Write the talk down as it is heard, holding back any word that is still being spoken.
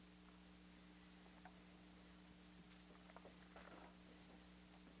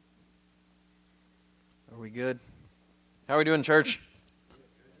we good? How are we doing, church?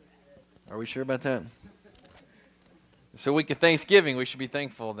 Are we sure about that? So week of Thanksgiving, we should be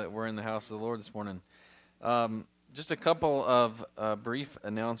thankful that we're in the house of the Lord this morning. Just a couple of brief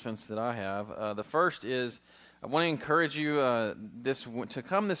announcements that I have. The first is I want to encourage you to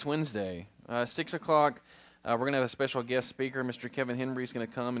come this Wednesday, 6 o'clock. We're going to have a special guest speaker. Mr. Kevin Henry is going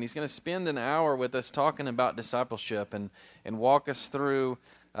to come, and he's going to spend an hour with us talking about discipleship and walk us through.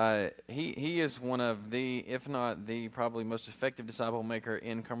 He is one of the, if not the, probably most effective disciple maker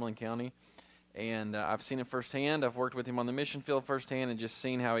in Cumberland County. And I've seen it firsthand. I've worked with him on the mission field firsthand and just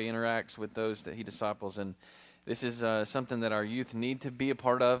seen how he interacts with those that he disciples. And this is something that our youth need to be a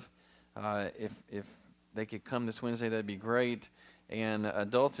part of. If they could come this Wednesday, that'd be great. And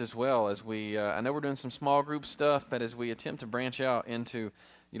adults as well, as we, I know we're doing some small group stuff, but as we attempt to branch out into,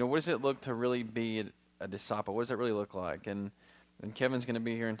 what does it look to really be a disciple? What does that really look like? And Kevin's going to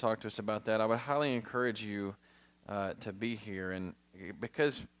be here and talk to us about that. I would highly encourage you to be here, and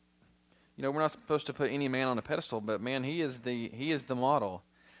because we're not supposed to put any man on a pedestal, but man, he is the model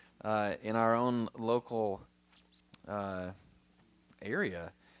in our own local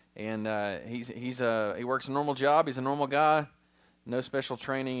area, and he works a normal job. He's a normal guy, no special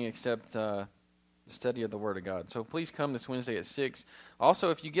training except the study of the Word of God. So please come this Wednesday at 6. Also,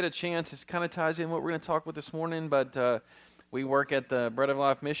 if you get a chance, it kind of ties in what we're going to talk with this morning, but we work at the Bread of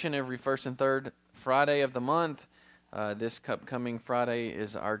Life Mission every first and third Friday of the month. This upcoming Friday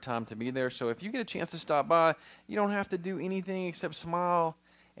is our time to be there. So if you get a chance to stop by, you don't have to do anything except smile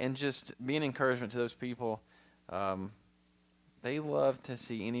and just be an encouragement to those people. They love to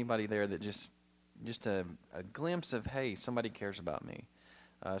see anybody there that just a glimpse of, hey, somebody cares about me.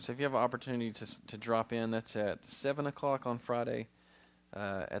 So if you have an opportunity to drop in, that's at 7 o'clock on Friday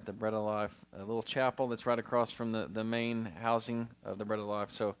at the Bread of Life, a little chapel that's right across from the main housing of the Bread of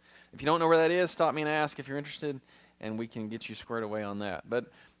Life. So if you don't know where that is, stop me and ask if you're interested, and we can get you squared away on that. But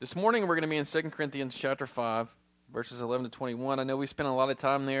this morning we're going to be in 2 Corinthians chapter 5, verses 11 to 21. I know we spent a lot of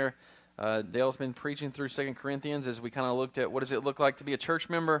time there. Dale's been preaching through 2 Corinthians as we kind of looked at what does it look like to be a church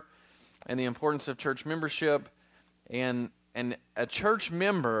member and the importance of church membership. And a church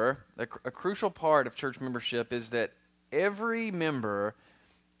member, a crucial part of church membership is that every member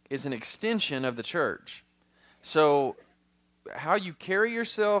is an extension of the church. So how you carry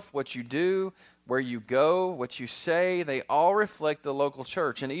yourself, what you do, where you go, what you say, they all reflect the local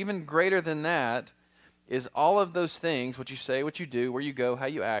church. And even greater than that is all of those things, what you say, what you do, where you go, how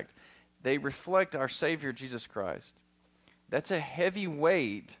you act, they reflect our Savior, Jesus Christ. That's a heavy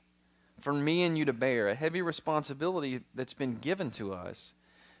weight for me and you to bear, a heavy responsibility that's been given to us.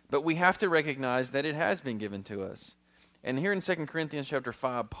 But we have to recognize that it has been given to us. And here in 2 Corinthians chapter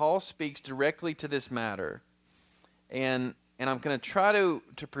 5, Paul speaks directly to this matter. And I'm going to try to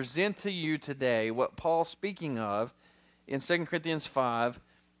present to you today what Paul's speaking of in 2 Corinthians 5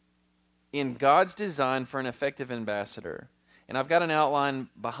 in God's design for an effective ambassador. And I've got an outline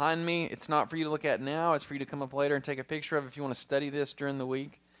behind me. It's not for you to look at now. It's for you to come up later and take a picture of if you want to study this during the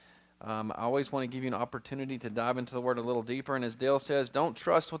week. I always want to give you an opportunity to dive into the Word a little deeper. And as Dale says, don't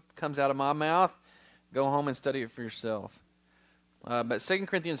trust what comes out of my mouth. Go home and study it for yourself. But 2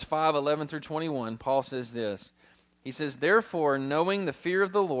 Corinthians 5, 11 through 21, Paul says this. He says, "Therefore, knowing the fear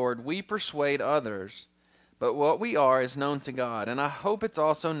of the Lord, we persuade others. But what we are is known to God, and I hope it's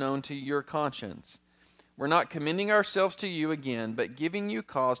also known to your conscience. We're not commending ourselves to you again, but giving you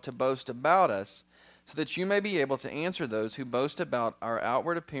cause to boast about us, so that you may be able to answer those who boast about our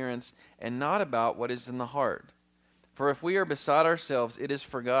outward appearance and not about what is in the heart. For if we are beside ourselves, it is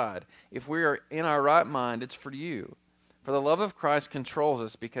for God. If we are in our right mind, it's for you. For the love of Christ controls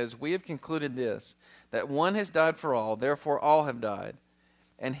us, because we have concluded this, that one has died for all, therefore all have died.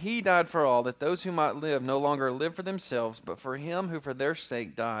 And he died for all, that those who might live no longer live for themselves, but for him who for their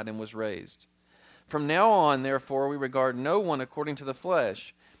sake died and was raised. From now on, therefore, we regard no one according to the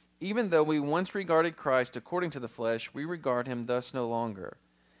flesh. Even though we once regarded Christ according to the flesh, we regard him thus no longer.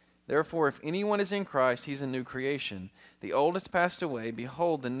 Therefore, if anyone is in Christ, he's a new creation. The old has passed away,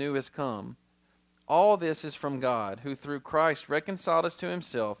 behold, the new has come. All this is from God, who through Christ reconciled us to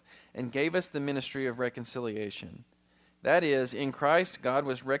himself and gave us the ministry of reconciliation. That is, in Christ God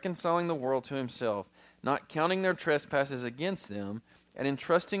was reconciling the world to himself, not counting their trespasses against them, and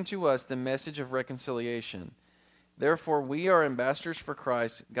entrusting to us the message of reconciliation. Therefore we are ambassadors for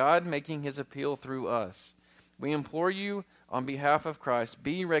Christ, God making his appeal through us. We implore you, on behalf of Christ,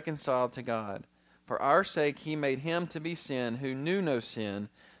 be reconciled to God. For our sake he made him to be sin who knew no sin,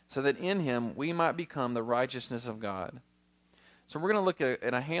 so that in him we might become the righteousness of God." So we're going to look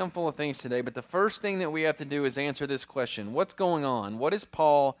at a handful of things today, but the first thing that we have to do is answer this question. What's going on? What is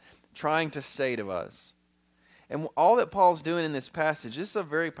Paul trying to say to us? And all that Paul's doing in this passage, this is a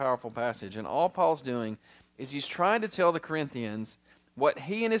very powerful passage, and all Paul's doing is he's trying to tell the Corinthians what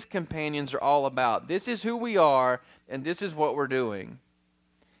he and his companions are all about. This is who we are, and this is what we're doing.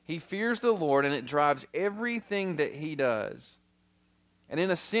 He fears the Lord, and it drives everything that he does. And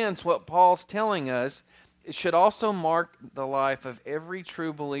in a sense, what Paul's telling us, it should also mark the life of every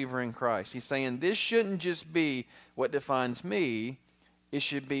true believer in Christ. He's saying this shouldn't just be what defines me, it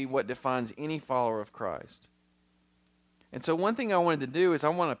should be what defines any follower of Christ. And so one thing I wanted to do is I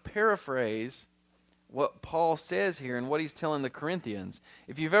want to paraphrase what Paul says here and what he's telling the Corinthians.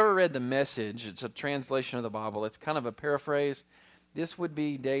 If you've ever read The Message, it's a translation of the Bible, it's kind of a paraphrase. This would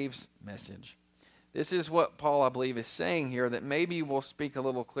be Dave's message. This is what Paul, I believe, is saying here that maybe will speak a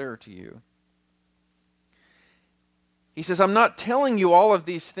little clearer to you. He says, I'm not telling you all of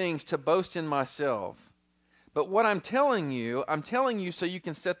these things to boast in myself. But what I'm telling you so you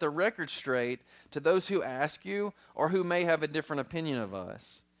can set the record straight to those who ask you or who may have a different opinion of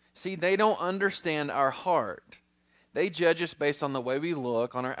us. See, they don't understand our heart. They judge us based on the way we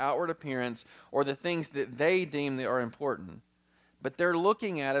look, on our outward appearance, or the things that they deem that are important. But they're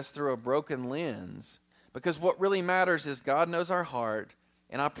looking at us through a broken lens, because what really matters is God knows our heart,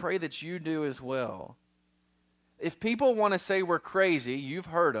 and I pray that you do as well. If people want to say we're crazy, you've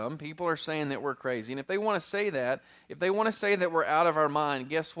heard them. People are saying that we're crazy. And if they want to say that, if they want to say that we're out of our mind,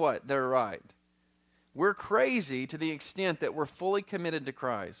 guess what? They're right. We're crazy to the extent that we're fully committed to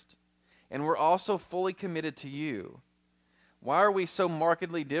Christ. And we're also fully committed to you. Why are we so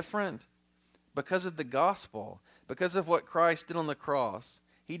markedly different? Because of the gospel. Because of what Christ did on the cross.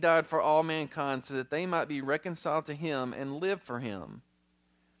 He died for all mankind so that they might be reconciled to Him and live for Him.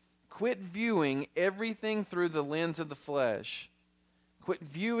 Quit viewing everything through the lens of the flesh. Quit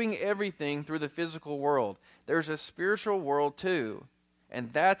viewing everything through the physical world. There's a spiritual world too.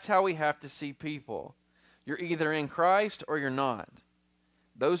 And that's how we have to see people. You're either in Christ or you're not.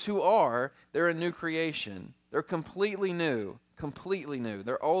 Those who are, they're a new creation. They're completely new. Completely new.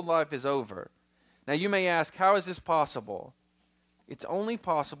 Their old life is over. Now you may ask, how is this possible? It's only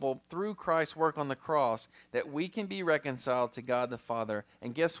possible through Christ's work on the cross that we can be reconciled to God the Father.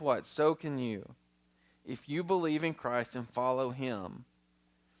 And guess what? So can you. If you believe in Christ and follow Him.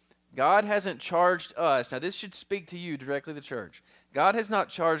 God hasn't charged us. Now this should speak to you directly, the church. God has not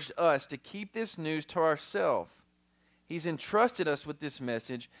charged us to keep this news to ourselves. He's entrusted us with this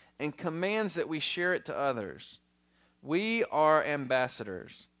message and commands that we share it to others. We are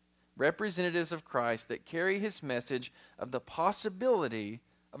ambassadors. Representatives of Christ that carry His message of the possibility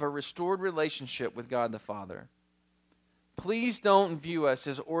of a restored relationship with God the Father. Please don't view us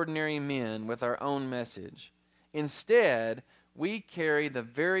as ordinary men with our own message. Instead, we carry the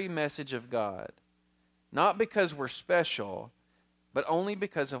very message of God, not because we're special, but only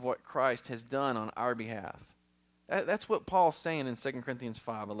because of what Christ has done on our behalf. That's what Paul's saying in 2 Corinthians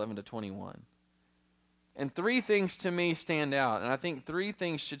 5:11-21. And three things to me stand out, and I think three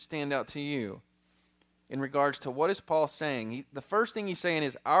things should stand out to you in regards to what is Paul saying. The first thing he's saying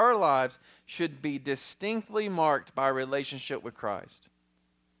is our lives should be distinctly marked by a relationship with Christ.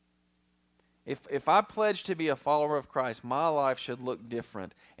 If I pledge to be a follower of Christ, my life should look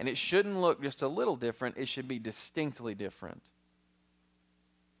different. And it shouldn't look just a little different, it should be distinctly different.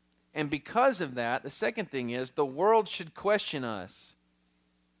 And because of that, the second thing is the world should question us.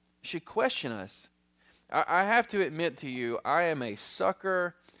 Should question us. I have to admit to you, I am a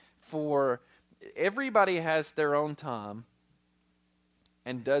sucker for, everybody has their own time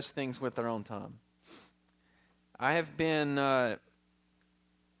and does things with their own time. I have been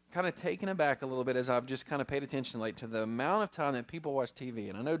kind of taken aback a little bit as I've just kind of paid attention lately to the amount of time that people watch TV.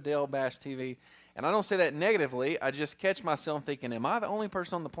 And I know Dale bashed TV, and I don't say that negatively. I just catch myself thinking, am I the only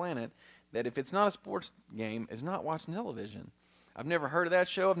person on the planet that if it's not a sports game is not watching television? I've never heard of that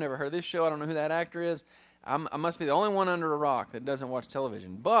show. I've never heard of this show. I don't know who that actor is. I must be the only one under a rock that doesn't watch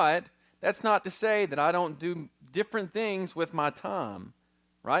television. But that's not to say that I don't do different things with my time,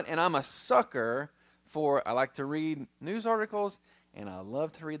 right? And I'm a sucker for, I like to read news articles, and I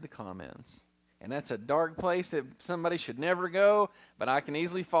love to read the comments. And that's a dark place that somebody should never go, but I can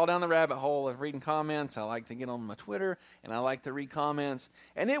easily fall down the rabbit hole of reading comments. I like to get on my Twitter, and I like to read comments.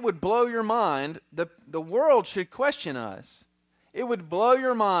 And it would blow your mind. The world should question us. It would blow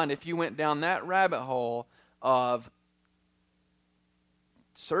your mind if you went down that rabbit hole of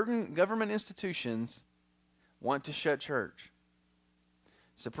certain government institutions want to shut church.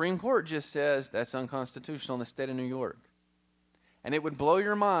 Supreme Court just says that's unconstitutional in the state of New York. And it would blow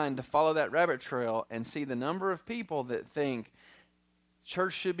your mind to follow that rabbit trail and see the number of people that think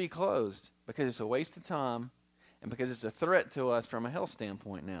church should be closed because it's a waste of time and because it's a threat to us from a health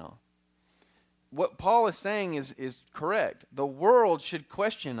standpoint now. what Paul is saying is correct. The world should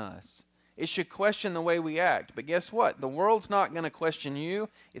question us. It should question the way we act. But guess what? The world's not going to question you.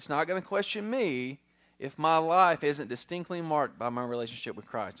 It's not going to question me if my life isn't distinctly marked by my relationship with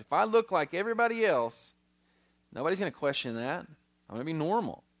Christ. If I look like everybody else, nobody's going to question that. I'm going to be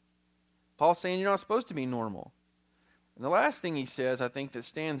normal. Paul's saying you're not supposed to be normal. And the last thing he says, I think, that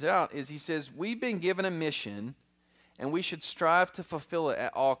stands out is he says we've been given a mission and we should strive to fulfill it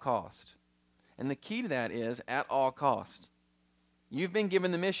at all cost. And the key to that is at all cost. You've been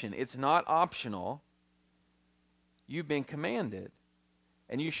given the mission. It's not optional. You've been commanded.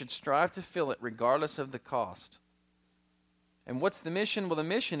 And you should strive to fill it regardless of the cost. And what's the mission? Well, the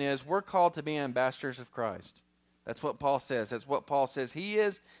mission is we're called to be ambassadors of Christ. That's what Paul says. That's what Paul says he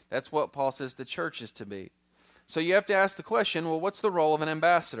is. That's what Paul says the church is to be. So you have to ask the question, well, what's the role of an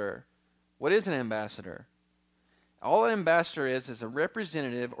ambassador? What is an ambassador? All an ambassador is a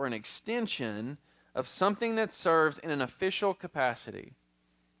representative or an extension of something that serves in an official capacity.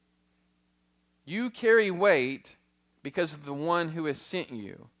 You carry weight because of the one who has sent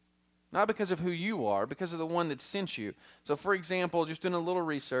you. Not because of who you are, because of the one that sent you. So, for example, just doing a little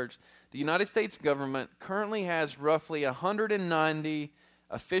research, the United States government currently has roughly 190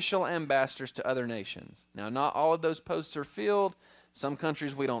 official ambassadors to other nations. Now, not all of those posts are filled. Some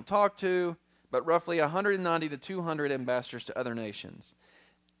countries we don't talk to, but roughly 190 to 200 ambassadors to other nations.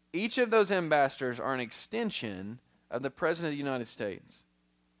 Each of those ambassadors are an extension of the President of the United States.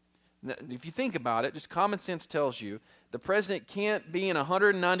 Now, if you think about it, just common sense tells you the President can't be in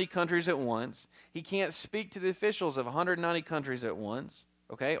 190 countries at once. He can't speak to the officials of 190 countries at once,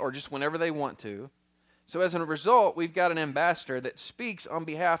 okay, or just whenever they want to. So as a result, we've got an ambassador that speaks on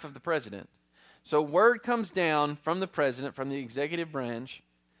behalf of the President. So word comes down from the President, from the executive branch,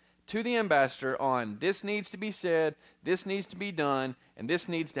 to the ambassador on this needs to be said, this needs to be done, and this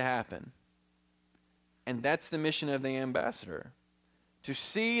needs to happen. And that's the mission of the ambassador. To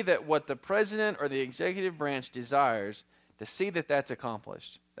see that what the president or the executive branch desires, to see that that's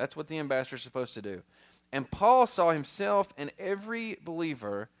accomplished. That's what the ambassador is supposed to do. And Paul saw himself and every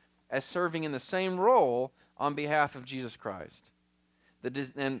believer as serving in the same role on behalf of Jesus Christ.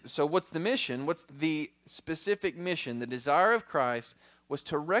 And so what's the mission? What's the specific mission? The desire of Christ was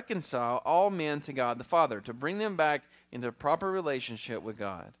to reconcile all men to God the Father, to bring them back into a proper relationship with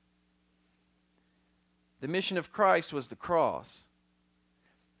God. The mission of Christ was the cross.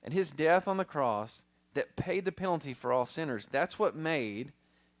 And his death on the cross that paid the penalty for all sinners. That's what made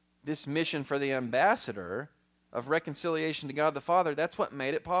this mission for the ambassador of reconciliation to God the Father, that's what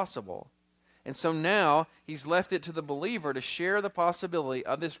made it possible. And so now he's left it to the believer to share the possibility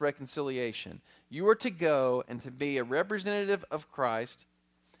of this reconciliation. You are to go and to be a representative of Christ,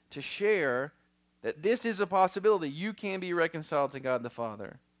 to share that this is a possibility. You can be reconciled to God the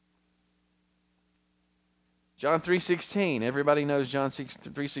Father. John 3:16. Everybody knows John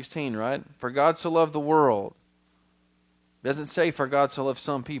 3:16, right? For God so loved the world. It doesn't say for God so loved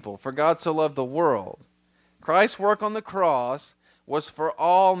some people. For God so loved the world. Christ's work on the cross was for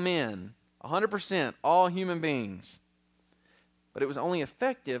all men. 100%, all human beings. But it was only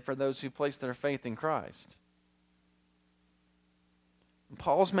effective for those who placed their faith in Christ. And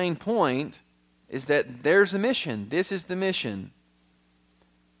Paul's main point is that there's a mission. This is the mission.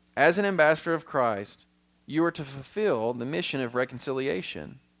 As an ambassador of Christ, you are to fulfill the mission of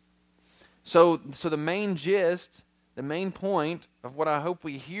reconciliation. So the main gist, the main point of what I hope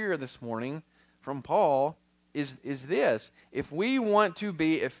we hear this morning from Paul is this. If we want to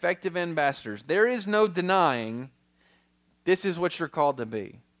be effective ambassadors, there is no denying this is what you're called to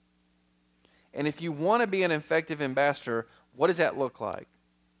be. And if you want to be an effective ambassador, what does that look like?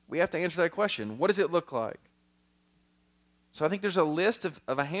 We have to answer that question. What does it look like? So I think there's a list of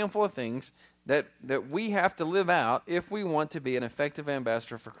a handful of things that we have to live out if we want to be an effective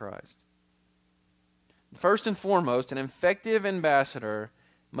ambassador for Christ. First and foremost, an effective ambassador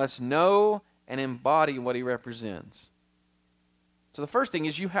must know and embody what he represents. So the first thing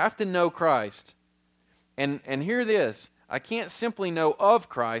is you have to know Christ. And hear this. I can't simply know of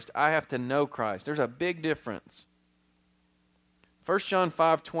Christ. I have to know Christ. There's a big difference. 1 John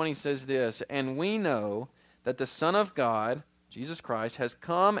 5:20 says this, and we know that the Son of God, Jesus Christ, has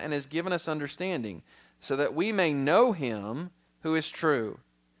come and has given us understanding, so that we may know him who is true.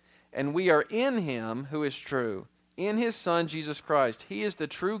 And we are in him who is true, in his Son, Jesus Christ. He is the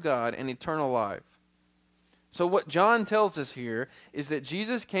true God and eternal life. So what John tells us here is that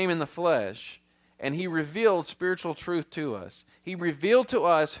Jesus came in the flesh, and he revealed spiritual truth to us. He revealed to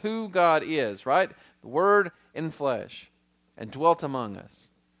us who God is, right? The Word in flesh, and dwelt among us.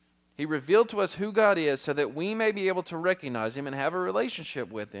 He revealed to us who God is so that we may be able to recognize him and have a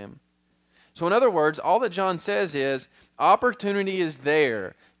relationship with him. So in other words, all that John says is, opportunity is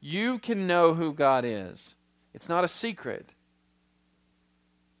there. You can know who God is. It's not a secret.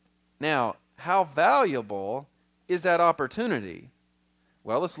 Now, how valuable is that opportunity?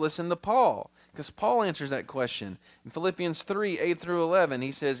 Well, let's listen to Paul, because Paul answers that question. In Philippians 3, 8 through 11,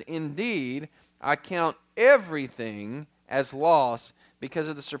 he says, "Indeed, I count everything as loss because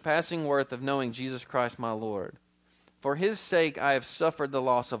of the surpassing worth of knowing Jesus Christ my Lord. For his sake I have suffered the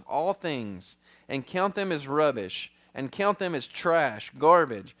loss of all things, and count them as rubbish, and count them as trash,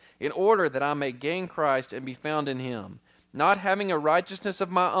 garbage, in order that I may gain Christ and be found in him. Not having a righteousness of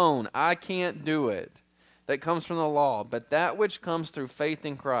my own, I can't do it, that comes from the law, but that which comes through faith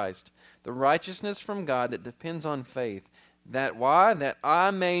in Christ, the righteousness from God that depends on faith. That why? That I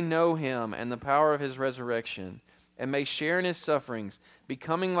may know him and the power of his resurrection, and may share in his sufferings,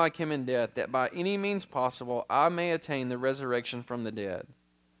 becoming like him in death, that by any means possible I may attain the resurrection from the dead."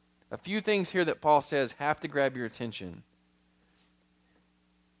 A few things here that Paul says have to grab your attention.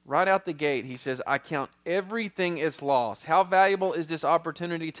 Right out the gate, he says, I count everything as loss. How valuable is this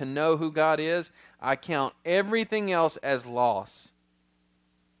opportunity to know who God is? I count everything else as loss.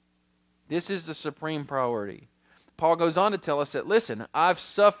 This is the supreme priority. Paul goes on to tell us that, listen, I've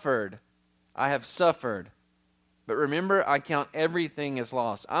suffered. I have suffered. But remember, I count everything as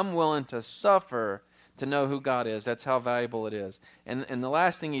loss. I'm willing to suffer to know who God is. That's how valuable it is. And the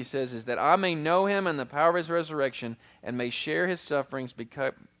last thing he says is that I may know him and the power of his resurrection, and may share his sufferings,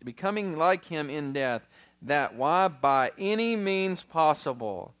 becoming like him in death, that why? By any means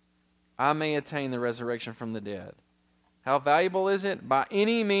possible, I may attain the resurrection from the dead. How valuable is it? By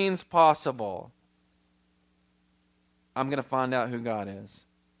any means possible, I'm going to find out who God is,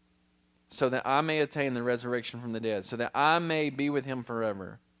 so that I may attain the resurrection from the dead, so that I may be with him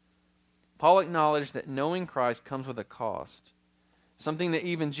forever. Paul acknowledged that knowing Christ comes with a cost, something that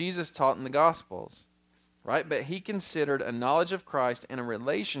even Jesus taught in the Gospels, right? But he considered a knowledge of Christ and a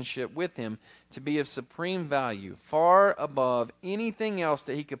relationship with him to be of supreme value, far above anything else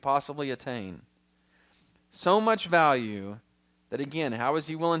that he could possibly attain. So much value that, again, how is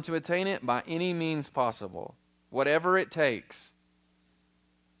he willing to attain it? By any means possible, whatever it takes.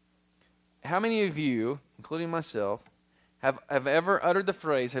 How many of you, including myself, have ever uttered the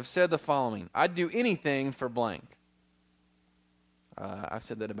phrase, have said the following: I'd do anything for blank? I've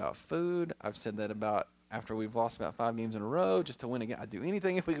said that about food. I've said that about after we've lost about 5 games in a row just to win a game. I'd do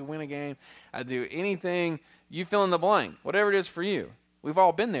anything if we could win a game. I'd do anything. You fill in the blank, whatever it is for you. We've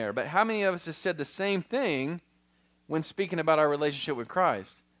all been there. But how many of us have said the same thing when speaking about our relationship with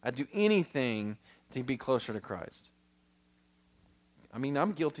Christ? I'd do anything to be closer to Christ. I mean,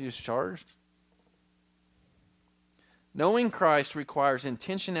 I'm guilty as charged. Knowing Christ requires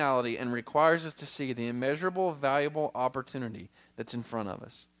intentionality and requires us to see the immeasurable, valuable opportunity that's in front of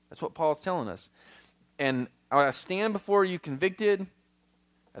us. That's what Paul's telling us. And I stand before you convicted.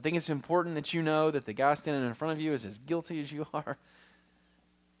 I think it's important that you know that the guy standing in front of you is as guilty as you are.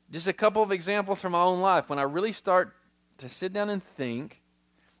 Just a couple of examples from my own life. When I really start to sit down and think,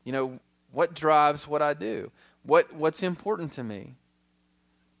 what drives what I do? What's important to me?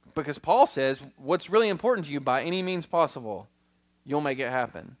 Because Paul says, what's really important to you, by any means possible, you'll make it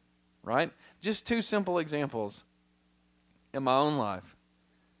happen, right? Just 2 simple examples in my own life.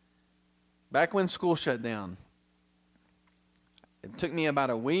 Back when school shut down, it took me about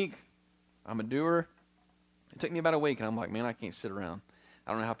a week. I'm a doer. It took me about a week, and I'm like, man, I can't sit around.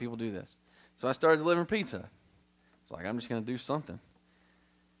 I don't know how people do this. So I started delivering pizza. It's like, I'm just going to do something.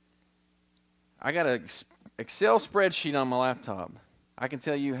 I got an Excel spreadsheet on my laptop. I can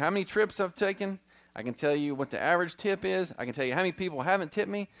tell you how many trips I've taken. I can tell you what the average tip is. I can tell you how many people haven't tipped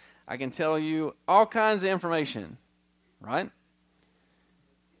me. I can tell you all kinds of information, right?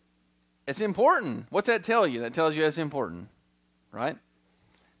 It's important. What's that tell you? That tells you it's important, right?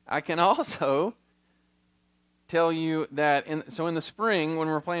 I can also tell you that in the spring when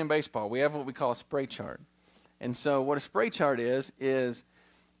we're playing baseball, we have what we call a spray chart. And so what a spray chart is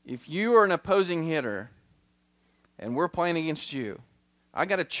if you are an opposing hitter and we're playing against you, I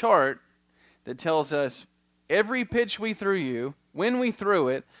got a chart that tells us every pitch we threw you, when we threw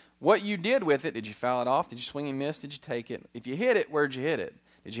it, what you did with it. Did you foul it off? Did you swing and miss? Did you take it? If you hit it, where'd you hit it?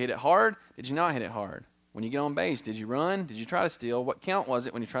 Did you hit it hard? Did you not hit it hard? When you get on base, did you run? Did you try to steal? What count was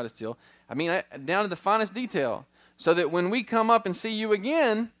it when you tried to steal? I mean, down to the finest detail. So that when we come up and see you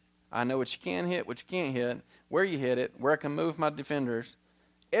again, I know what you can hit, what you can't hit, where you hit it, where I can move my defenders.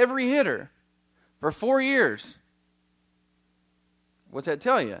 Every hitter for 4 years. What's that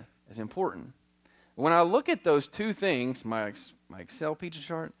tell you? It's important. When I look at those 2 things, my Excel pizza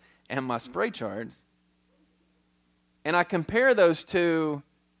chart and my spray charts, and I compare those 2,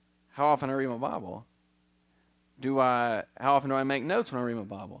 How often I read my Bible? How often do I make notes when I read my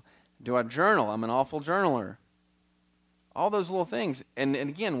Bible? Do I journal? I'm an awful journaler. All those little things. And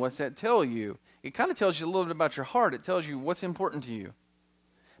again, what's that tell you? It kind of tells you a little bit about your heart. It tells you what's important to you.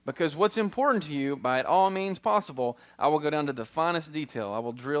 Because what's important to you, by all means possible, I will go down to the finest detail. I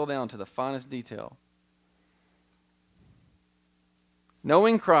will drill down to the finest detail.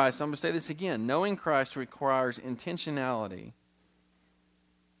 Knowing Christ, I'm going to say this again, knowing Christ requires intentionality.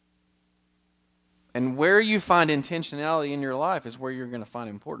 And where you find intentionality in your life is where you're going to find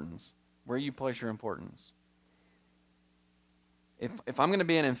importance, where you place your importance. If I'm going to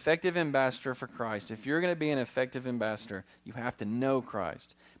be an effective ambassador for Christ, if you're going to be an effective ambassador, you have to know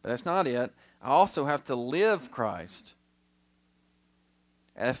Christ. But that's not it. I also have to live Christ.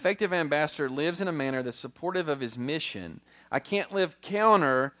 An effective ambassador lives in a manner that's supportive of his mission. I can't live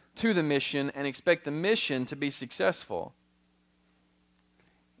counter to the mission and expect the mission to be successful.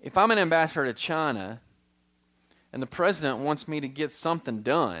 If I'm an ambassador to China and the president wants me to get something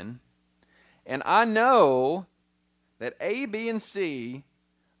done, and I know that A, B, and C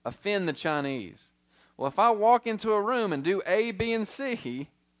offend the Chinese. Well, if I walk into a room and do A, B, and C,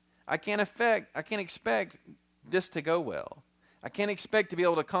 I can't expect this to go well. I can't expect to be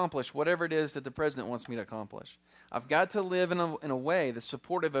able to accomplish whatever it is that the president wants me to accomplish. I've got to live in a way that's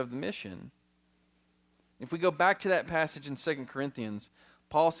supportive of the mission. If we go back to that passage in 2 Corinthians,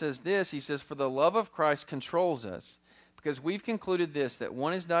 Paul says this, he says, "For the love of Christ controls us, because we've concluded this, that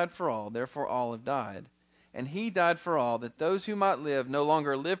one has died for all, therefore all have died. And he died for all, that those who might live no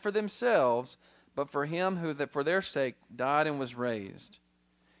longer live for themselves, but for him who for their sake died and was raised."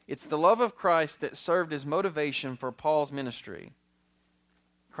 It's the love of Christ that served as motivation for Paul's ministry.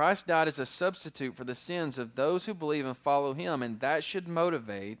 Christ died as a substitute for the sins of those who believe and follow him, and that should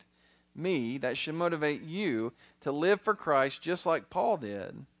motivate me, that should motivate you to live for Christ just like Paul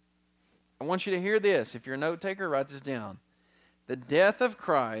did. I want you to hear this. If you're a note taker, write this down. The death of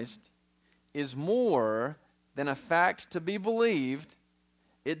Christ is more than a fact to be believed.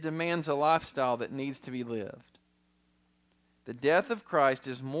 It demands a lifestyle that needs to be lived. The death of Christ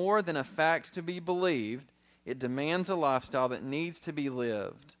is more than a fact to be believed. It demands a lifestyle that needs to be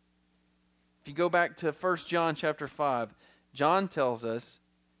lived. If you go back to 1 John chapter 5, John tells us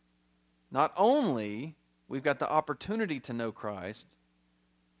not only we've got the opportunity to know Christ,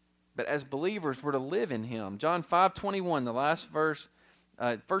 but as believers we're to live in him. John 5:21, the last verse,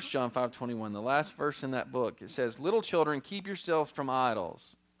 1 John 5:21, the last verse in that book, it says, "Little children, keep yourselves from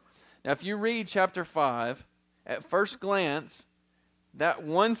idols." Now if you read chapter 5, at first glance, that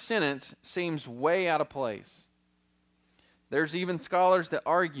one sentence seems way out of place. There's even scholars that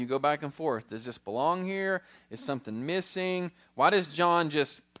argue, go back and forth. Does this belong here? Is something missing? Why does John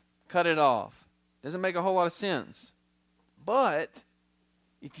just cut it off? Doesn't make a whole lot of sense. But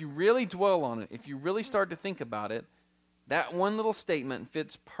if you really dwell on it, if you really start to think about it, that one little statement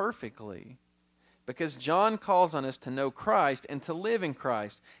fits perfectly. Because John calls on us to know Christ and to live in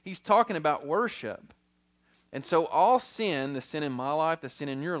Christ. He's talking about worship. And so all sin, the sin in my life, the sin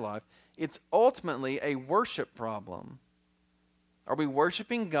in your life, it's ultimately a worship problem. Are we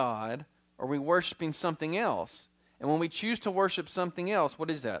worshiping God, or are we worshiping something else? And when we choose to worship something else,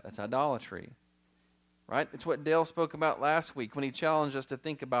 what is that? That's idolatry. Right? It's what Dale spoke about last week when he challenged us to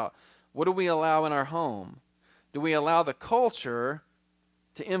think about, what do we allow in our home? Do we allow the culture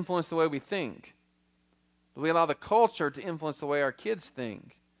to influence the way we think? Do we allow the culture to influence the way our kids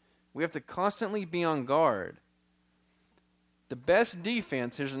think? We have to constantly be on guard. The best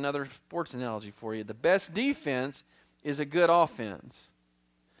defense, here's another sports analogy for you. The best defense is a good offense.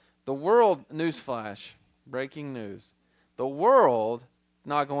 The world, newsflash, breaking news. The world,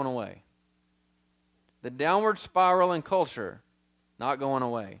 not going away. The downward spiral in culture, not going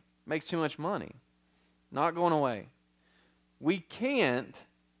away. Makes too much money. Not going away. We can't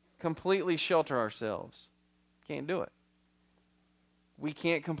completely shelter ourselves. Can't do it. We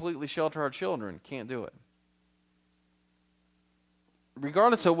can't completely shelter our children. Can't do it.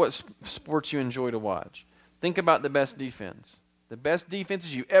 Regardless of what sports you enjoy to watch, think about the best defense. The best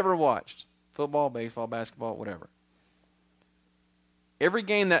defenses you ever watched. Football, baseball, basketball, whatever. Every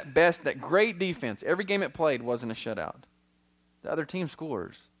game that great defense, every game it played wasn't a shutout. The other team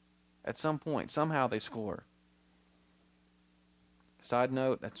scores. At some point, somehow they score. Side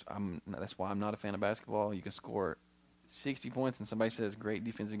note, that's why I'm not a fan of basketball. You can score 60 points and somebody says great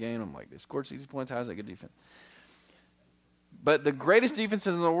defensive game. I'm like, they scored 60 points. How is that good defense? But the greatest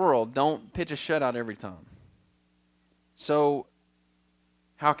defenses in the world don't pitch a shutout every time. So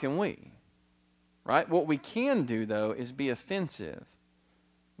how can we? Right? What we can do, though, is be offensive.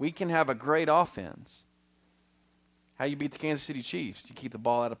 We can have a great offense. How you beat the Kansas City Chiefs. You keep the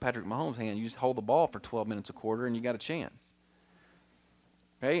ball out of Patrick Mahomes' hand. You just hold the ball for 12 minutes a quarter, and you got a chance.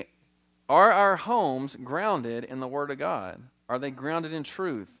 Okay? Are our homes grounded in the Word of God? Are they grounded in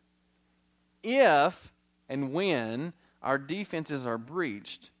truth? If and when our defenses are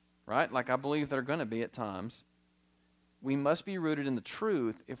breached, right, like I believe they're going to be at times, we must be rooted in the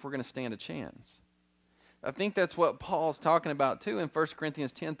truth if we're going to stand a chance. I think that's what Paul's talking about too in 1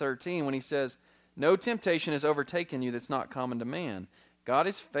 Corinthians 10:13 when he says, no temptation has overtaken you that's not common to man. God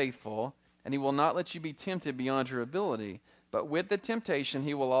is faithful, and he will not let you be tempted beyond your ability. But with the temptation,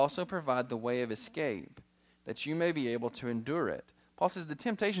 he will also provide the way of escape, that you may be able to endure it. Paul says the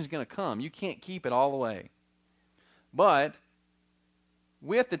temptation is going to come. You can't keep it all away. But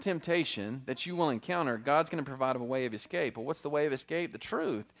with the temptation that you will encounter, God's going to provide a way of escape. Well, what's the way of escape? The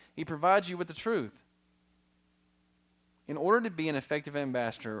truth. He provides you with the truth. In order to be an effective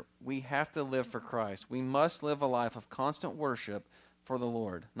ambassador, we have to live for Christ. We must live a life of constant worship for the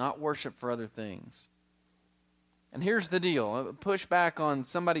Lord, not worship for other things. And here's the deal. Push back on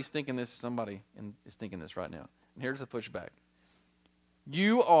somebody's thinking this, somebody is thinking this right now. And here's the pushback.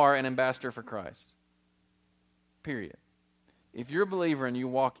 You are an ambassador for Christ. Period. If you're a believer and you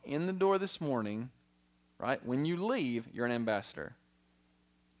walk in the door this morning, right, when you leave, you're an ambassador.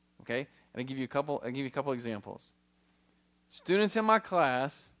 Okay? And I'll give you a couple examples. Students in my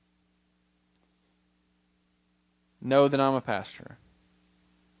class know that I'm a pastor.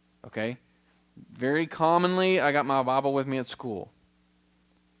 Okay? Very commonly, I got my Bible with me at school.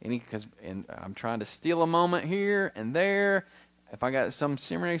 And I'm trying to steal a moment here and there. If I got some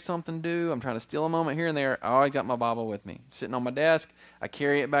seminary something to do, I'm trying to steal a moment here and there. I always got my Bible with me. Sitting on my desk. I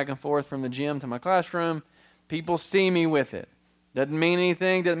carry it back and forth from the gym to my classroom. People see me with it. Doesn't mean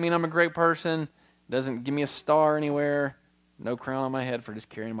anything. Doesn't mean I'm a great person. Doesn't give me a star anywhere. No crown on my head for just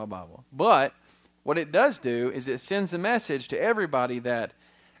carrying my Bible. But what it does do is it sends a message to everybody that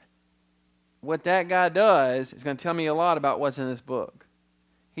what that guy does is going to tell me a lot about what's in this book.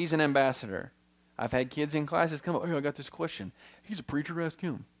 He's an ambassador. I've had kids in classes come up, hey, I got this question. He's a preacher, ask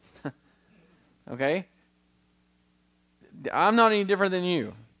him. Okay? I'm not any different than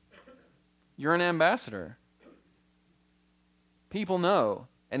you. You're an ambassador. People know.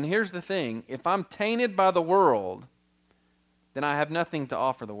 And here's the thing. If I'm tainted by the world, then I have nothing to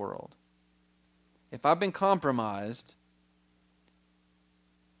offer the world. If I've been compromised,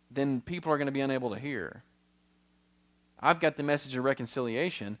 then people are going to be unable to hear. I've got the message of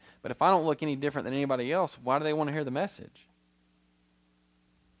reconciliation, but if I don't look any different than anybody else, why do they want to hear the message?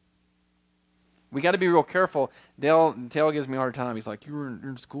 We got to be real careful. Dale gives me a hard time. He's like, you're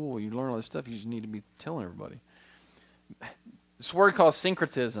in school, you learn all this stuff, you just need to be telling everybody. This word called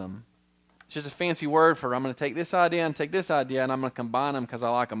syncretism. It's just a fancy word for I'm going to take this idea and take this idea and I'm going to combine them because I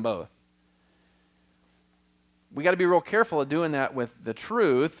like them both. We got to be real careful of doing that with the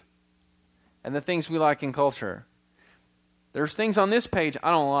truth and the things we like in culture. There's things on this page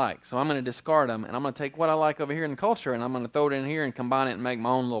I don't like, so I'm going to discard them and I'm going to take what I like over here in culture and I'm going to throw it in here and combine it and make my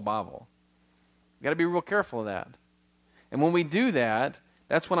own little Bible. We got to be real careful of that. And when we do that,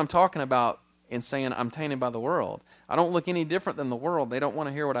 that's what I'm talking about in saying I'm tainted by the world. I don't look any different than the world. They don't want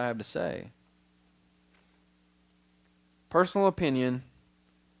to hear what I have to say. Personal opinion,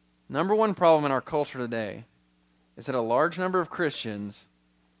 number one problem in our culture today is that a large number of Christians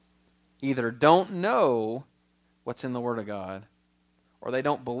either don't know what's in the Word of God or they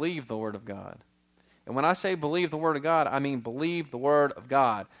don't believe the Word of God. And when I say believe the Word of God, I mean believe the Word of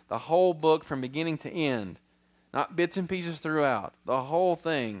God. The whole book from beginning to end. Not bits and pieces throughout. The whole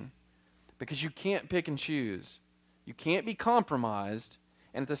thing. Because you can't pick and choose. You can't be compromised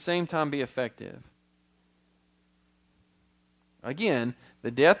and at the same time be effective. Again, the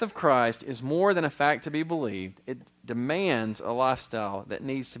death of Christ is more than a fact to be believed. It demands a lifestyle that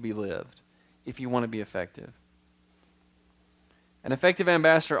needs to be lived if you want to be effective. An effective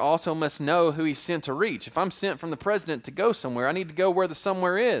ambassador also must know who he's sent to reach. If I'm sent from the president to go somewhere, I need to go where the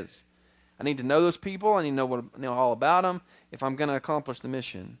somewhere is. I need to know those people. I need to know all about them if I'm going to accomplish the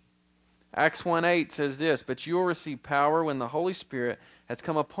mission. Acts 1:8 says this, but you will receive power when the Holy Spirit has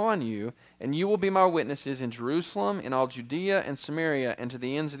come upon you, and you will be my witnesses in Jerusalem, in all Judea and Samaria, and to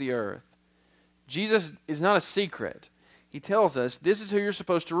the ends of the earth. Jesus is not a secret. He tells us this is who you're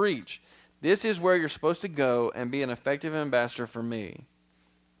supposed to reach. This is where you're supposed to go and be an effective ambassador for me.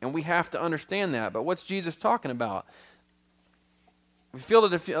 And we have to understand that. But what's Jesus talking about? We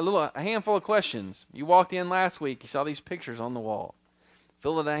fielded a handful of questions. You walked in last week, you saw these pictures on the wall.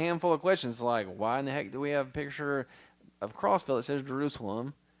 Filled in a handful of questions like, why in the heck do we have a picture of Crossville that says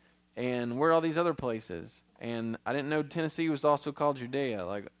Jerusalem? And where are all these other places? And I didn't know Tennessee was also called Judea.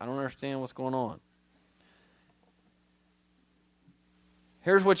 Like, I don't understand what's going on.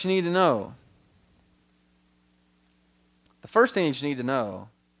 Here's what you need to know. The first thing that you need to know,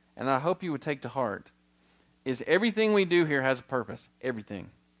 and I hope you would take to heart, is everything we do here has a purpose. Everything.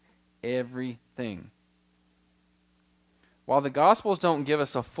 Everything. While the Gospels don't give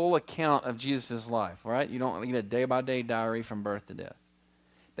us a full account of Jesus' life, right? You don't get a day-by-day diary from birth to death.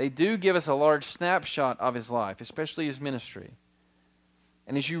 They do give us a large snapshot of his life, especially his ministry.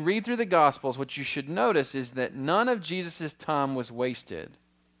 And as you read through the Gospels, what you should notice is that none of Jesus' time was wasted.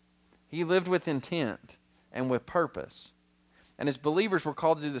 He lived with intent and with purpose. And as believers, we're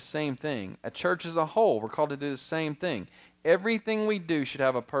called to do the same thing. A church as a whole, we're called to do the same thing. Everything we do should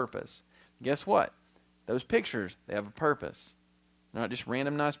have a purpose. Guess what? Those pictures, they have a purpose. They're not just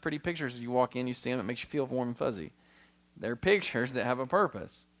random, nice, pretty pictures. As you walk in, you see them, it makes you feel warm and fuzzy. They're pictures that have a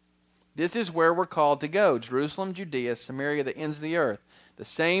purpose. This is where we're called to go. Jerusalem, Judea, Samaria, the ends of the earth. The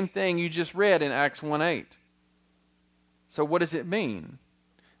same thing you just read in Acts 1:8. So what does it mean?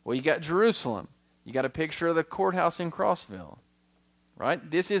 Well, you got Jerusalem. You got a picture of the courthouse in Crossville.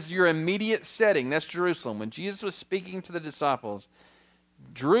 Right? This is your immediate setting. That's Jerusalem. When Jesus was speaking to the disciples,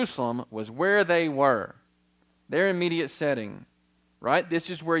 Jerusalem was where they were. Their immediate setting. Right? This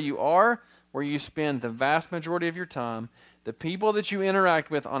is where you are, where you spend the vast majority of your time. The people that you interact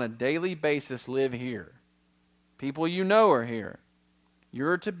with on a daily basis live here. People you know are here.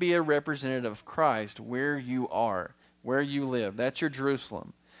 You're to be a representative of Christ where you are, where you live. That's your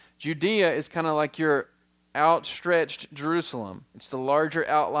Jerusalem. Judea is kind of like your outstretched Jerusalem. It's the larger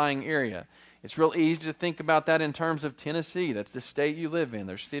outlying area. It's real easy to think about that in terms of Tennessee. That's the state you live in.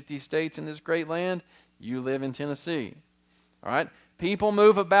 There's 50 states in this great land. You live in Tennessee. All right? People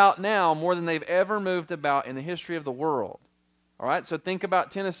move about now more than they've ever moved about in the history of the world. All right? So think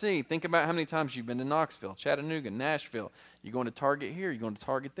about Tennessee. Think about how many times you've been to Knoxville, Chattanooga, Nashville. You're going to Target here. You're going to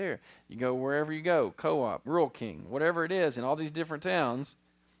Target there. You go wherever you go, Co-op, Rural King, whatever it is in all these different towns.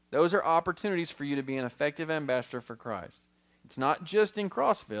 Those are opportunities for you to be an effective ambassador for Christ. It's not just in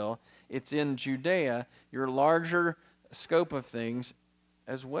Crossville. It's in Judea, your larger scope of things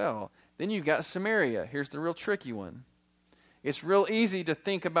as well. Then you've got Samaria. Here's the real tricky one. It's real easy to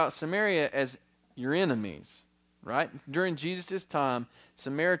think about Samaria as your enemies, right? During Jesus' time,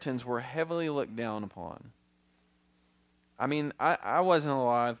 Samaritans were heavily looked down upon. I mean, I wasn't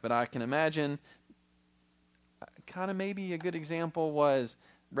alive, but I can imagine kind of maybe a good example was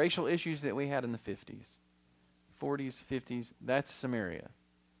racial issues that we had in the 50s, 40s, 50s. That's Samaria,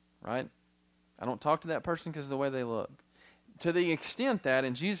 right? I don't talk to that person because of the way they look. To the extent that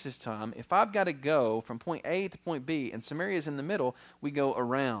in Jesus' time, if I've got to go from point A to point B and Samaria is in the middle, we go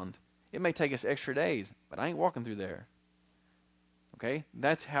around. It may take us extra days, but I ain't walking through there. Okay?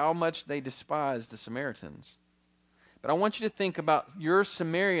 That's how much they despise the Samaritans. But I want you to think about your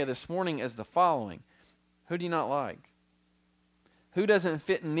Samaria this morning as the following. Who do you not like? Who doesn't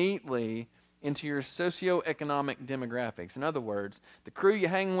fit neatly into your socioeconomic demographics? In other words, the crew you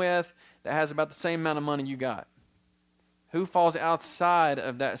hang with that has about the same amount of money you got. Who falls outside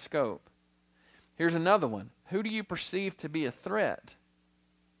of that scope? Here's another one. Who do you perceive to be a threat?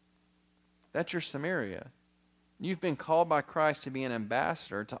 That's your Samaria. You've been called by Christ to be an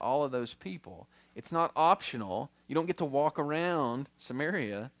ambassador to all of those people. It's not optional. You don't get to walk around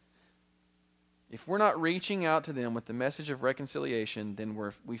Samaria. If we're not reaching out to them with the message of reconciliation, then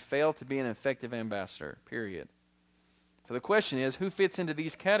we fail to be an effective ambassador, period. So the question is, who fits into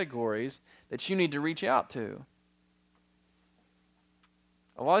these categories that you need to reach out to?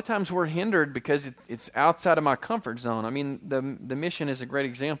 A lot of times we're hindered because it's outside of my comfort zone. I mean, the mission is a great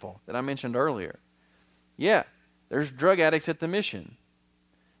example that I mentioned earlier. Yeah, there's drug addicts at the mission.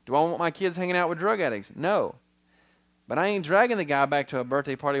 Do I want my kids hanging out with drug addicts? No. But I ain't dragging the guy back to a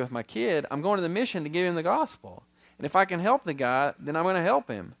birthday party with my kid. I'm going to the mission to give him the gospel. And if I can help the guy, then I'm going to help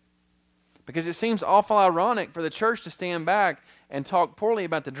him. Because it seems awful ironic for the church to stand back and talk poorly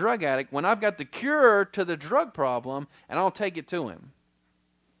about the drug addict when I've got the cure to the drug problem and I'll take it to him.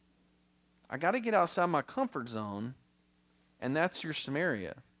 I got to get outside my comfort zone, and that's your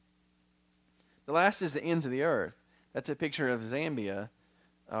Samaria. The last is the ends of the earth. That's a picture of Zambia,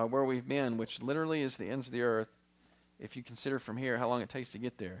 where we've been, which literally is the ends of the earth. If you consider from here how long it takes to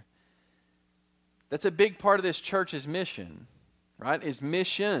get there. That's a big part of this church's mission, right? Is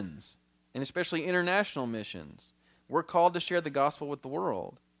missions, and especially international missions. We're called to share the gospel with the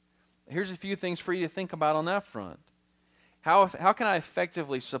world. Here's a few things for you to think about on that front. How can I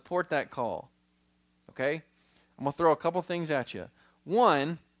effectively support that call? Okay? I'm going to throw a couple things at you.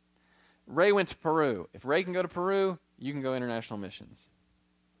 One, Ray went to Peru. If Ray can go to Peru, you can go international missions.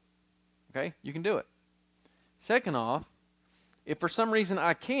 Okay? You can do it. Second off, if for some reason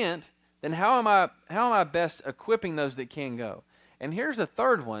I can't, then how am I best equipping those that can go? And here's a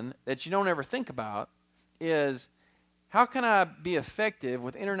third one that you don't ever think about is, how can I be effective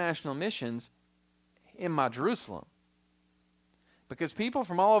with international missions in my Jerusalem? Because people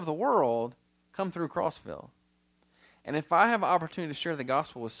from all over the world come through Crossville. And if I have an opportunity to share the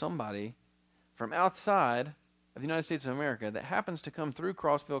gospel with somebody from outside of the United States of America that happens to come through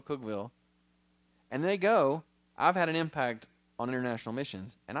Crossville, Cookeville, and they go, I've had an impact on international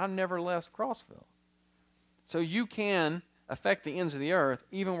missions, and I've never left Crossville. So you can affect the ends of the earth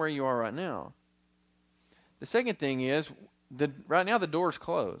even where you are right now. The second thing is, right now the door is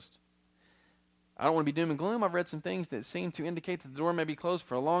closed. I don't want to be doom and gloom. I've read some things that seem to indicate that the door may be closed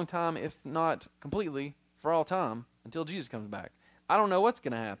for a long time, if not completely, for all time, until Jesus comes back. I don't know what's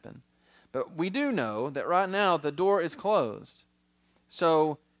going to happen. But we do know that right now the door is closed.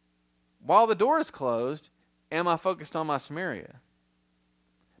 So while the door is closed, am I focused on my Samaria?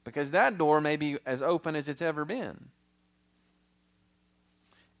 Because that door may be as open as it's ever been.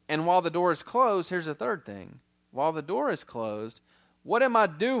 And while the door is closed, here's the third thing. While the door is closed, what am I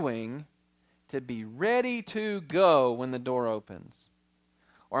doing to be ready to go when the door opens?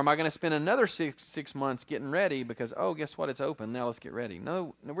 Or am I going to spend another six months getting ready because, oh, guess what? It's open. Now let's get ready.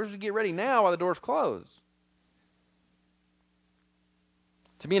 No, we're supposed to get ready now while the door's closed.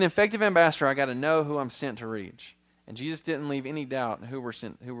 To be an effective ambassador, I got to know who I'm sent to reach. And Jesus didn't leave any doubt in who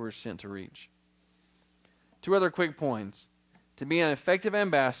we're sent to reach. Two other quick points. To be an effective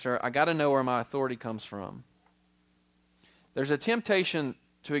ambassador, I got to know where my authority comes from. There's a temptation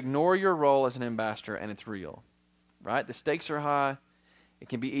to ignore your role as an ambassador, and it's real, right? The stakes are high. It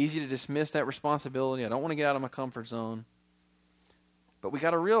can be easy to dismiss that responsibility. I don't want to get out of my comfort zone. But we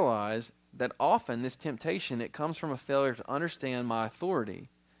got to realize that often this temptation, it comes from a failure to understand my authority.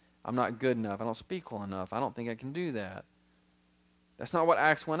 I'm not good enough. I don't speak well enough. I don't think I can do that. That's not what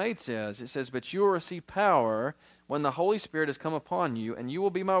Acts 1:8 says. It says, but you will receive power when the Holy Spirit has come upon you, and you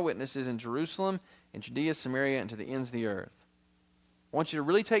will be my witnesses in Jerusalem, in Judea, Samaria, and to the ends of the earth. I want you to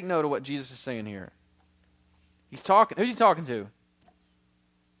really take note of what Jesus is saying here. He's talking. Who's he talking to?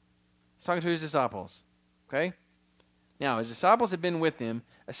 He's talking to his disciples. Okay? Now, his disciples have been with him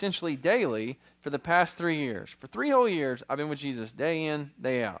essentially daily for the past 3 years. For 3 whole years, I've been with Jesus day in,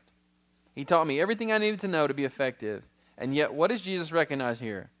 day out. He taught me everything I needed to know to be effective. And yet, what does Jesus recognize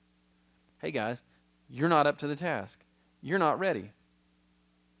here? Hey guys, you're not up to the task. You're not ready.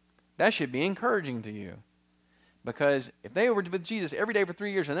 That should be encouraging to you. Because if they were with Jesus every day for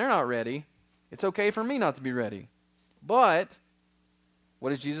 3 years and they're not ready, it's okay for me not to be ready. But, what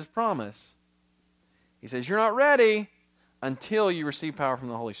does Jesus promise? He says, you're not ready until you receive power from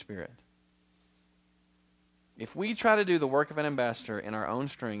the Holy Spirit. If we try to do the work of an ambassador in our own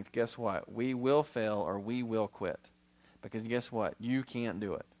strength, guess what? We will fail or we will quit. Because guess what? You can't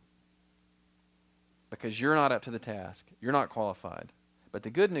do it. Because you're not up to the task. You're not qualified. But the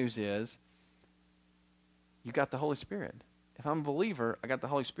good news is, you got the Holy Spirit. If I'm a believer, I got the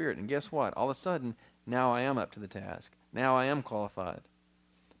Holy Spirit. And guess what? All of a sudden, now I am up to the task. Now I am qualified.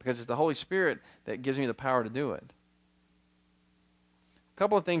 Because it's the Holy Spirit that gives me the power to do it. A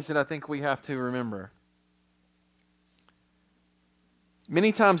couple of things that I think we have to remember.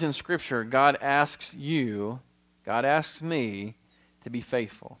 Many times in Scripture, God asks me to be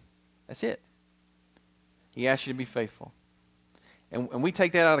faithful. That's it. He asks you to be faithful. And we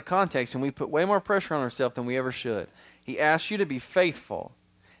take that out of context and we put way more pressure on ourselves than we ever should. He asks you to be faithful.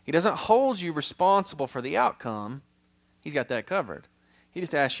 He doesn't hold you responsible for the outcome. He's got that covered. He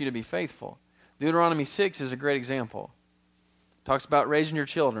just asks you to be faithful. Deuteronomy 6 is a great example. It talks about raising your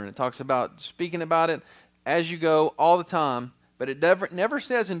children. It talks about speaking about it as you go all the time. But it never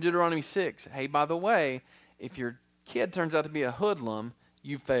says in Deuteronomy 6, hey, by the way, if your kid turns out to be a hoodlum,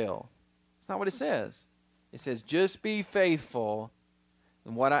 you fail. That's not what it says. It says, just be faithful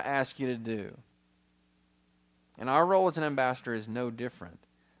in what I ask you to do. And our role as an ambassador is no different.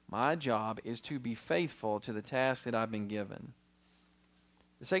 My job is to be faithful to the task that I've been given.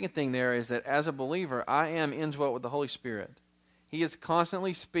 The second thing there is that as a believer, I am indwelt with the Holy Spirit. He is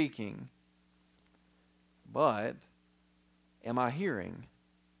constantly speaking. But am I hearing?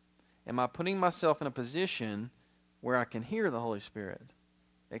 Am I putting myself in a position where I can hear the Holy Spirit?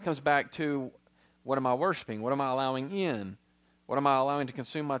 It comes back to, what am I worshiping? What am I allowing in? What am I allowing to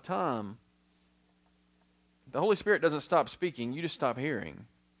consume my time? The Holy Spirit doesn't stop speaking. You just stop hearing.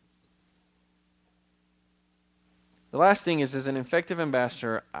 The last thing is, as an effective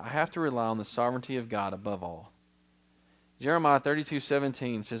ambassador, I have to rely on the sovereignty of God above all. Jeremiah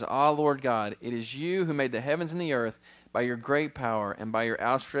 32:17 says, Ah, Lord God, it is you who made the heavens and the earth by your great power and by your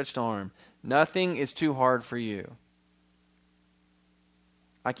outstretched arm. Nothing is too hard for you.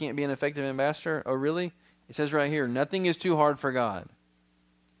 I can't be an effective ambassador? Oh, really? It says right here, nothing is too hard for God.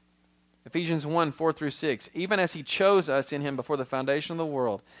 Ephesians 1, 4 through 6. Even as he chose us in him before the foundation of the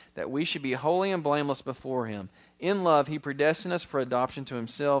world, that we should be holy and blameless before him. In love, he predestined us for adoption to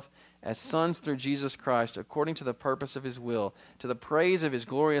himself as sons through Jesus Christ, according to the purpose of his will, to the praise of his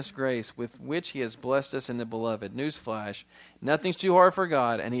glorious grace, with which he has blessed us in the beloved. Newsflash, nothing's too hard for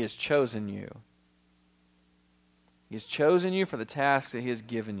God, and he has chosen you. He has chosen you for the tasks that he has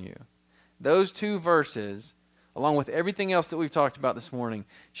given you. Those two verses, along with everything else that we've talked about this morning,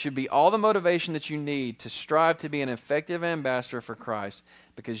 should be all the motivation that you need to strive to be an effective ambassador for Christ,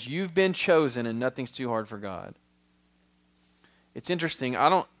 because you've been chosen and nothing's too hard for God. It's interesting. I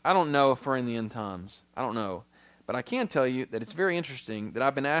don't know if we're in the end times. I don't know. But I can tell you that it's very interesting that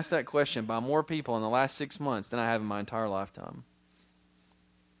I've been asked that question by more people in the last 6 months than I have in my entire lifetime.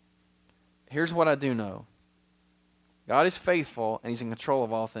 Here's what I do know. God is faithful and he's in control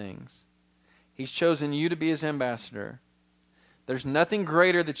of all things. He's chosen you to be his ambassador. There's nothing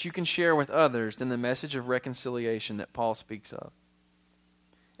greater that you can share with others than the message of reconciliation that Paul speaks of.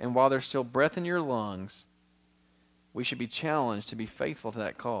 And while there's still breath in your lungs, we should be challenged to be faithful to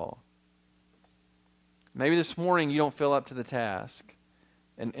that call. Maybe this morning you don't feel up to the task.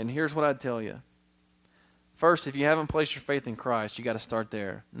 And here's what I'd tell you. First, if you haven't placed your faith in Christ, you got to start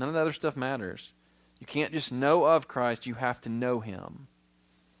there. None of the other stuff matters. You can't just know of Christ, you have to know him.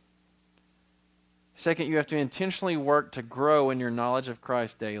 Second, you have to intentionally work to grow in your knowledge of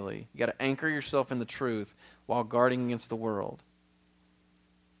Christ daily. You got to anchor yourself in the truth while guarding against the world.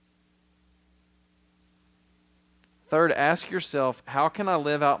 Third, ask yourself, how can I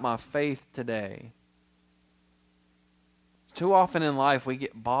live out my faith today? Too often in life we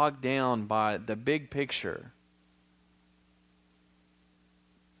get bogged down by the big picture.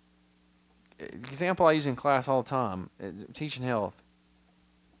 Example I use in class all the time, teaching health.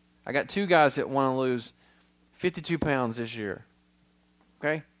 I got 2 guys that want to lose 52 pounds this year.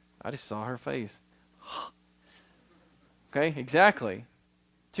 Okay? I just saw her face. Okay, exactly.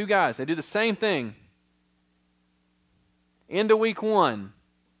 2 guys, they do the same thing. Into week 1,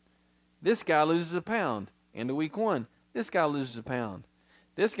 this guy loses a pound. Into week 1, this guy loses a pound.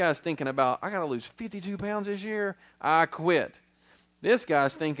 This guy's thinking about, I got to lose 52 pounds this year. I quit. This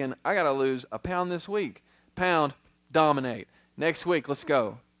guy's thinking, I got to lose a pound this week. Pound, dominate. Next week, let's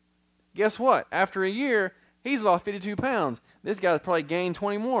go. Guess what? After a year, he's lost 52 pounds. This guy's probably gained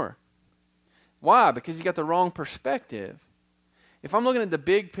 20 more. Why? Because he got the wrong perspective. If I'm looking at the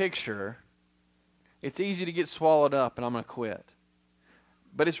big picture, it's easy to get swallowed up and I'm going to quit.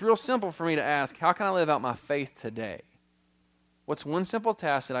 But it's real simple for me to ask, how can I live out my faith today? What's one simple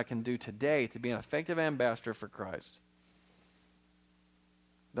task that I can do today to be an effective ambassador for Christ?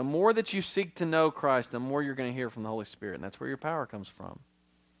 The more that you seek to know Christ, the more you're going to hear from the Holy Spirit, and that's where your power comes from.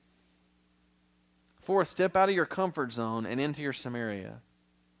 Fourth, step out of your comfort zone and into your Samaria.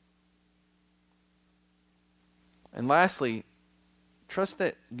 And lastly, trust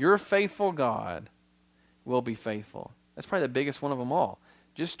that your faithful God will be faithful. That's probably the biggest one of them all.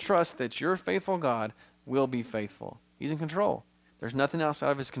 Just trust that your faithful God will be faithful. He's in control. There's nothing outside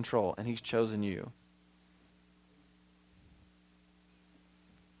of his control, and he's chosen you.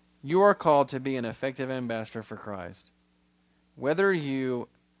 You are called to be an effective ambassador for Christ. Whether you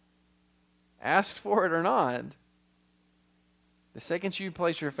asked for it or not, the second you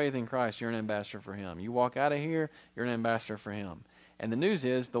place your faith in Christ, you're an ambassador for him. You walk out of here, you're an ambassador for him. And the news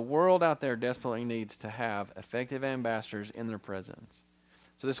is, the world out there desperately needs to have effective ambassadors in their presence.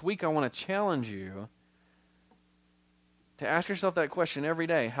 So this week I want to challenge you to ask yourself that question every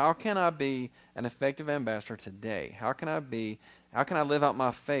day. How can I be an effective ambassador today? How can I live out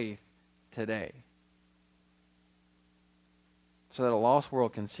my faith today? So that a lost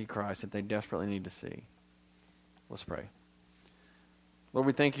world can see Christ that they desperately need to see. Let's pray. Lord,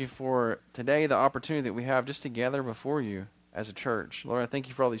 we thank you for today, the opportunity that we have just to gather before you as a church. Lord, I thank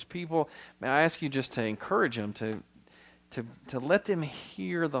you for all these people. May I ask you just to encourage them, to let them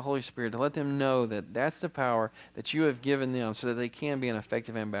hear the Holy Spirit, to let them know that that's the power that you have given them so that they can be an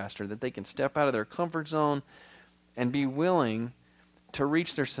effective ambassador, that they can step out of their comfort zone and be willing to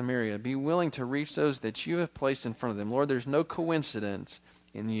reach their Samaria, be willing to reach those that you have placed in front of them. Lord, there's no coincidence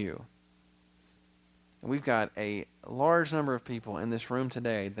in you. And we've got a large number of people in this room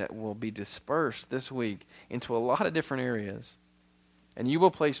today that will be dispersed this week into a lot of different areas. And you will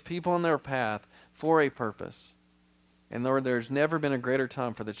place people in their path for a purpose. And Lord, there's never been a greater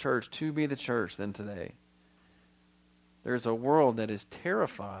time for the church to be the church than today. There's a world that is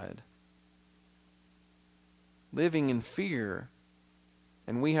terrified, living in fear,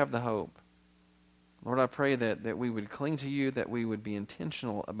 and we have the hope. Lord, I pray that we would cling to you, that we would be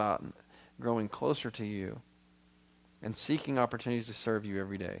intentional about growing closer to you, and seeking opportunities to serve you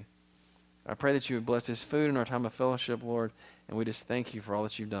every day. I pray that you would bless this food in our time of fellowship, Lord, and we just thank you for all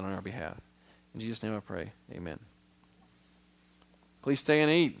that you've done on our behalf. In Jesus' name I pray. Amen. Please stay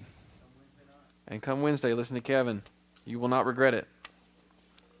and eat. And come Wednesday, listen to Kevin. You will not regret it.